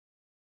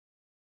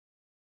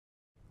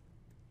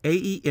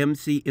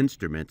AEMC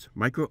Instruments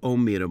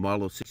Micro-Ohmmeter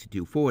Model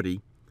 6240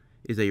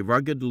 is a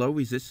rugged,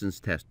 low-resistance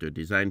tester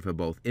designed for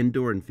both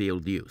indoor and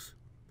field use.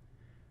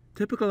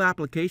 Typical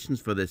applications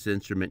for this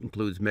instrument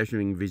includes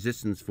measuring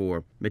resistance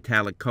for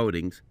metallic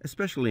coatings,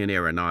 especially in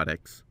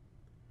aeronautics,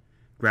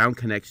 ground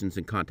connections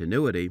and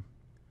continuity,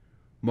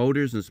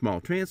 motors and small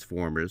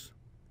transformers,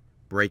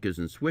 breakers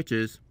and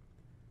switches,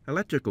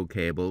 electrical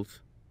cables,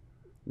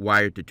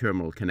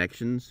 wire-to-terminal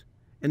connections,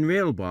 and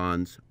rail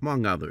bonds,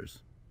 among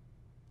others.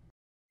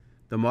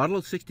 The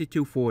Model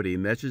 6240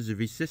 measures the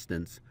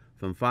resistance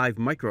from 5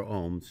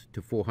 micro-ohms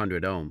to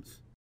 400 ohms.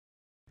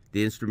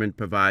 The instrument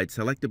provides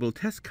selectable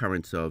test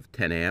currents of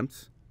 10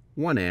 amps,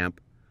 1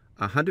 amp,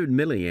 100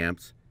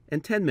 milliamps,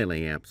 and 10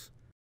 milliamps,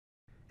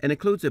 and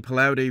includes a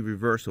polarity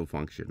reversal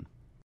function.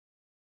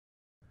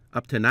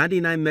 Up to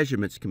 99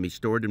 measurements can be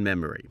stored in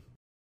memory.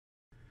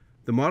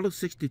 The Model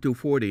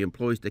 6240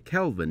 employs the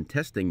Kelvin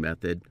Testing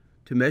method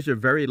to measure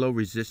very low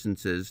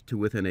resistances to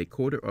within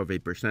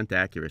 0.25%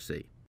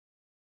 accuracy.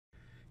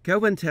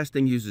 Kelvin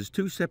Testing uses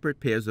two separate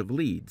pairs of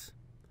leads.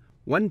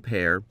 One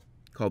pair,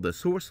 called the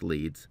source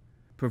leads,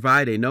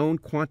 provide a known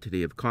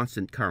quantity of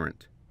constant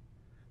current.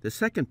 The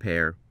second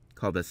pair,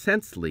 called the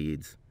sense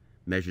leads,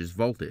 measures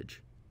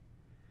voltage.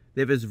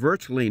 There is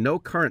virtually no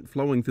current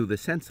flowing through the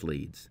sense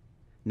leads.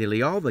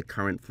 Nearly all the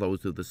current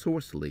flows through the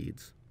source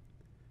leads.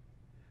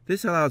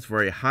 This allows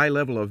for a high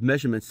level of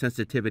measurement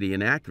sensitivity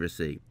and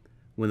accuracy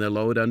when the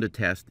load under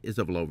test is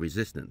of low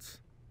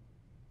resistance.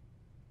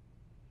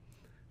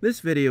 This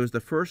video is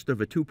the first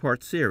of a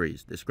two-part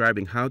series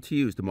describing how to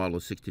use the Model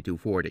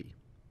 6240.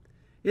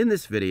 In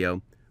this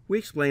video, we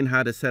explain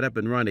how to set up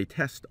and run a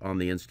test on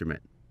the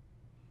instrument.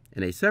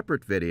 In a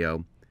separate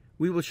video,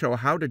 we will show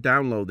how to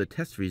download the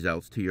test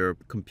results to your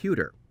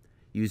computer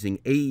using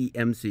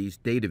AEMC's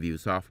DataView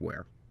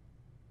software.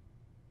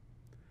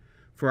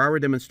 For our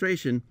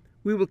demonstration,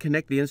 we will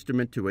connect the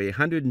instrument to a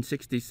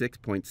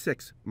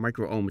 166.6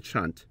 micro-ohm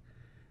shunt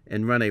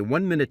and run a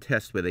 1-minute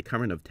test with a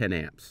current of 10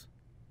 amps.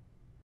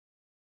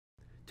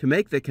 To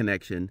make the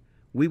connection,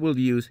 we will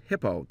use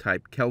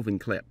Hippo-type Kelvin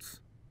clips.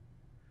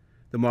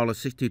 The Model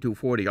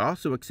 6240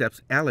 also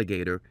accepts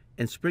alligator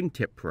and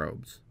spring-tip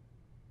probes.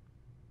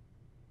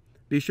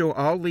 Be sure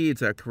all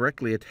leads are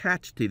correctly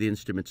attached to the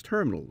instrument's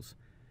terminals,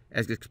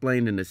 as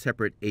explained in a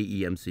separate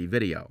AEMC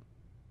video.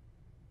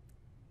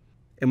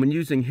 And when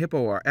using Hippo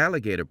or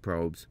alligator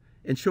probes,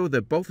 ensure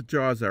that both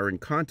jaws are in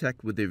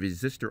contact with the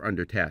resistor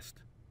under test.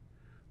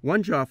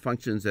 One jaw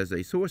functions as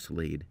a source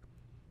lead,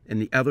 and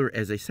the other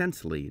as a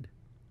sense lead.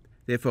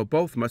 Therefore,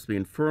 both must be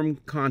in firm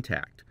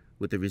contact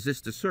with the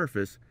resistor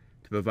surface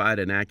to provide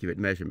an accurate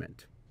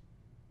measurement.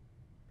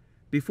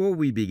 Before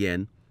we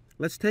begin,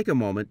 let's take a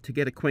moment to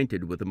get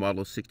acquainted with the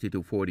Model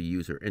 6240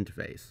 user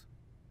interface.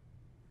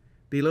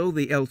 Below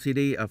the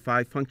LCD are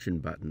 5 function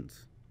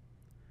buttons.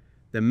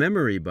 The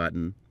memory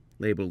button,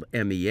 labeled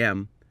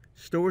MEM,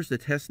 stores the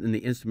test in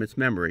the instrument's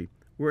memory,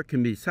 where it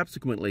can be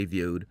subsequently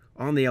viewed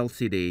on the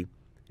LCD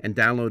and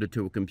downloaded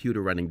to a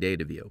computer running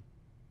DataView.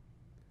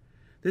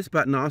 This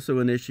button also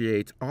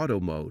initiates auto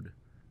mode,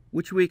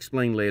 which we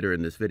explain later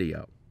in this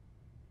video.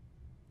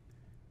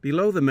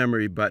 Below the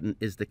memory button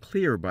is the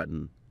clear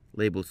button,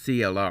 labeled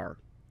CLR.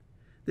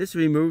 This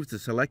removes the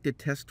selected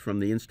test from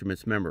the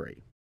instrument's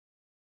memory.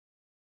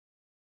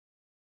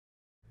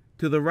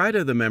 To the right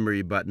of the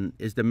memory button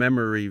is the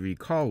memory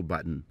recall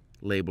button,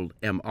 labeled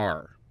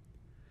MR.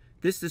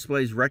 This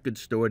displays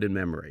records stored in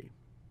memory.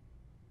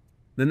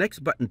 The next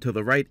button to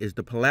the right is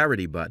the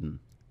polarity button,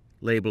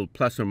 labeled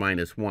plus or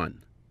minus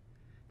 1.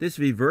 This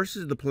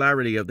reverses the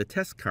polarity of the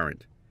test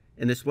current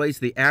and displays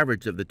the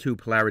average of the two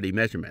polarity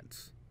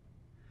measurements.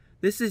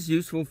 This is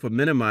useful for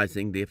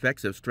minimizing the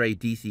effects of stray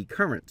DC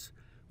currents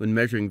when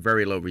measuring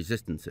very low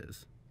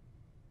resistances.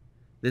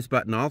 This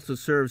button also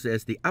serves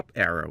as the up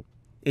arrow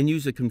in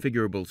user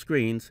configurable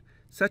screens,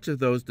 such as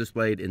those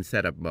displayed in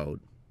setup mode.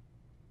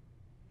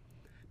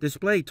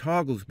 Display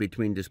toggles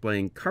between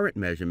displaying current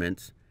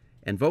measurements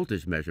and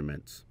voltage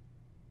measurements.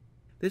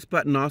 This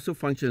button also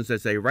functions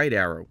as a right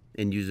arrow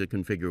in user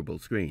configurable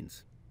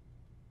screens.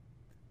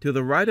 To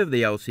the right of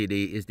the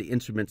LCD is the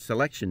instrument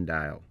selection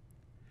dial.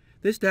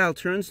 This dial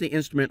turns the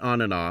instrument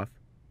on and off,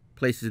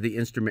 places the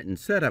instrument in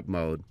setup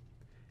mode,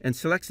 and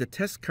selects the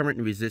test current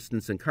and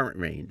resistance and current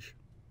range.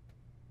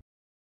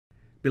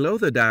 Below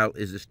the dial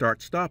is the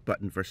start-stop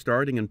button for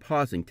starting and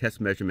pausing test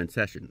measurement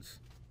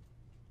sessions.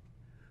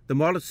 The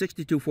Model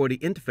 6240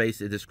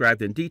 interface is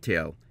described in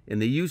detail in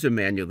the user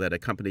manual that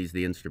accompanies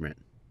the instrument.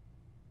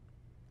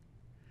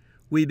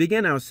 We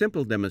begin our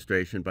simple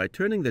demonstration by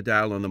turning the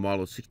dial on the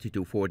Model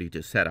 6240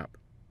 to setup.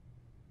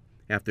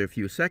 After a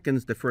few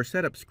seconds, the first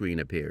setup screen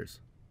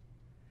appears.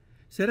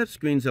 Setup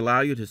screens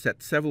allow you to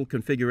set several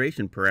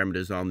configuration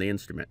parameters on the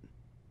instrument.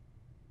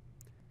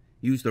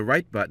 Use the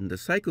right button to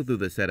cycle through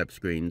the setup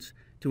screens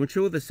to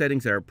ensure the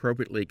settings are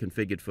appropriately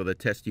configured for the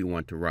test you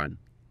want to run.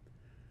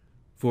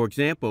 For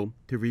example,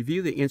 to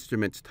review the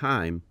instrument's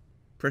time,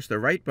 press the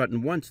right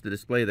button once to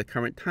display the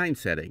current time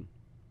setting.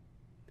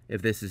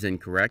 If this is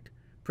incorrect,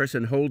 press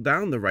and hold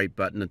down the right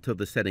button until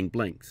the setting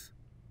blinks.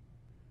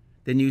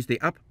 Then use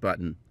the Up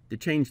button to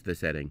change the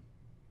setting.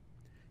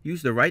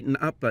 Use the right and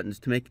up buttons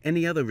to make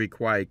any other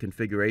required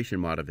configuration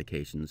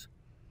modifications,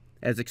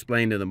 as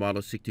explained in the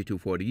Model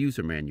 6240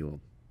 user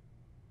manual.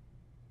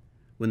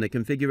 When the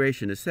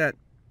configuration is set,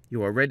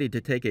 you are ready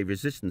to take a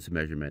resistance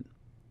measurement.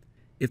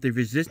 If the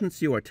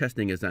resistance you are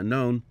testing is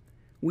unknown,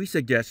 we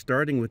suggest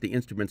starting with the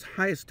instrument's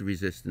highest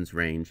resistance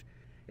range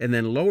and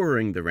then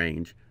lowering the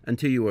range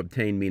until you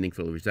obtain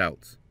meaningful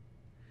results.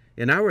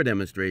 In our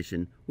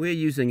demonstration, we are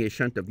using a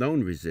shunt of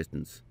known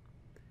resistance,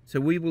 so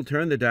we will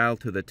turn the dial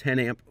to the 10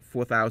 amp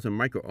 4000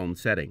 micro-ohm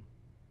setting.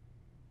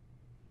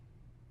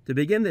 To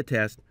begin the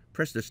test,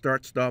 press the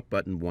Start-Stop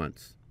button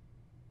once.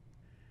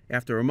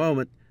 After a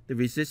moment, the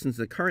resistance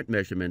and current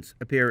measurements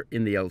appear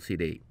in the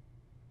LCD.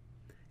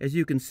 As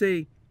you can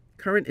see,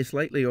 current is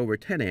slightly over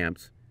 10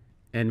 amps,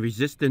 and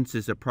resistance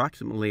is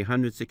approximately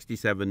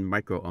 167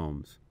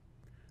 micro-ohms.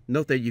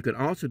 Note that you can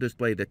also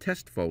display the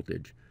test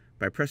voltage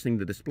by pressing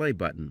the display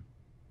button.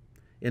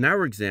 In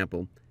our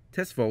example,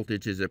 test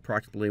voltage is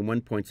approximately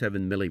 1.7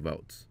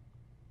 millivolts.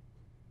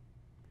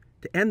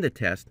 To end the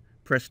test,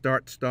 press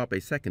Start-Stop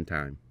a second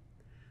time.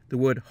 The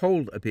word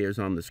Hold appears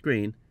on the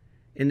screen,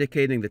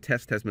 indicating the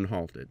test has been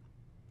halted.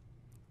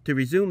 To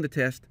resume the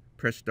test,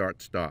 press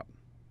Start-Stop.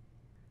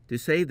 To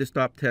save the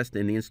stop test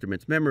in the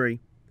instrument's memory,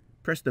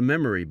 press the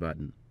Memory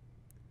button.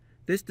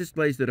 This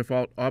displays the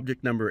default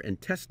object number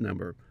and test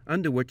number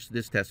under which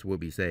this test will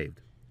be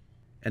saved.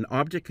 An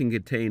object can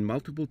contain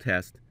multiple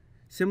tests,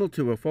 similar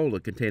to a folder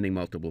containing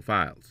multiple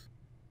files.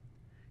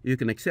 You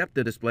can accept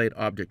the displayed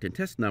object and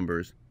test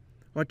numbers,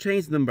 or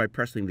change them by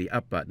pressing the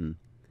Up button,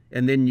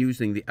 and then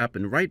using the Up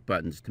and Right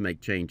buttons to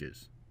make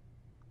changes.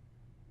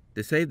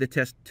 To save the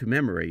test to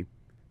memory,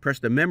 press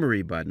the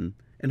Memory button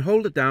and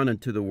hold it down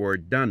until the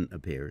word Done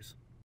appears.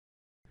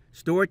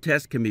 Stored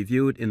tests can be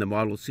viewed in the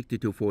Model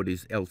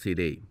 6240's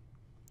LCD.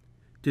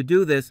 To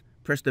do this,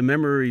 press the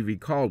Memory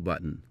Recall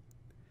button.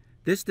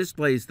 This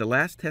displays the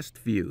last test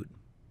viewed.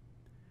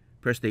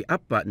 Press the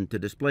Up button to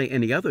display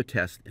any other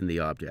test in the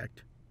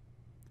object.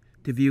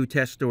 To view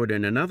tests stored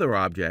in another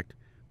object,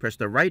 press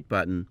the Right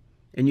button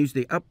and use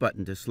the Up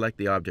button to select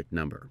the object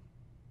number.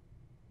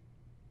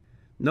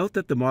 Note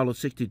that the Model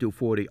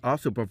 6240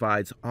 also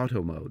provides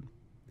Auto Mode,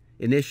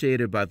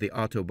 initiated by the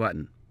Auto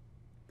button.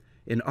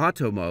 In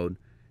Auto Mode,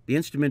 the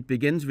instrument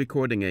begins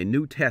recording a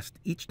new test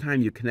each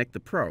time you connect the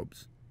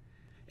probes,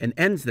 and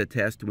ends the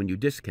test when you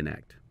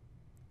disconnect.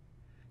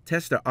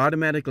 Tests are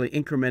automatically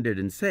incremented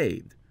and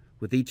saved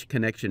with each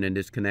connection and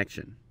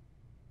disconnection.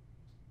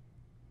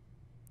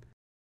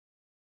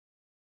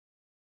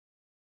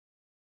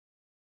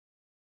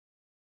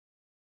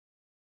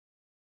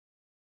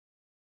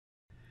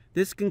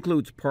 This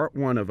concludes Part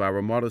 1 of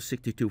our Model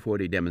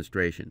 6240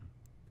 demonstration.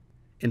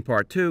 In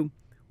Part 2,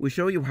 we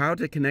show you how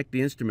to connect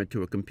the instrument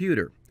to a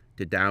computer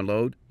to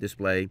download,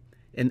 display,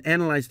 and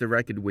analyze the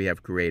record we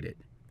have created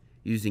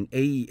using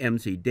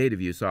AEMC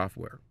DataView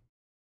software.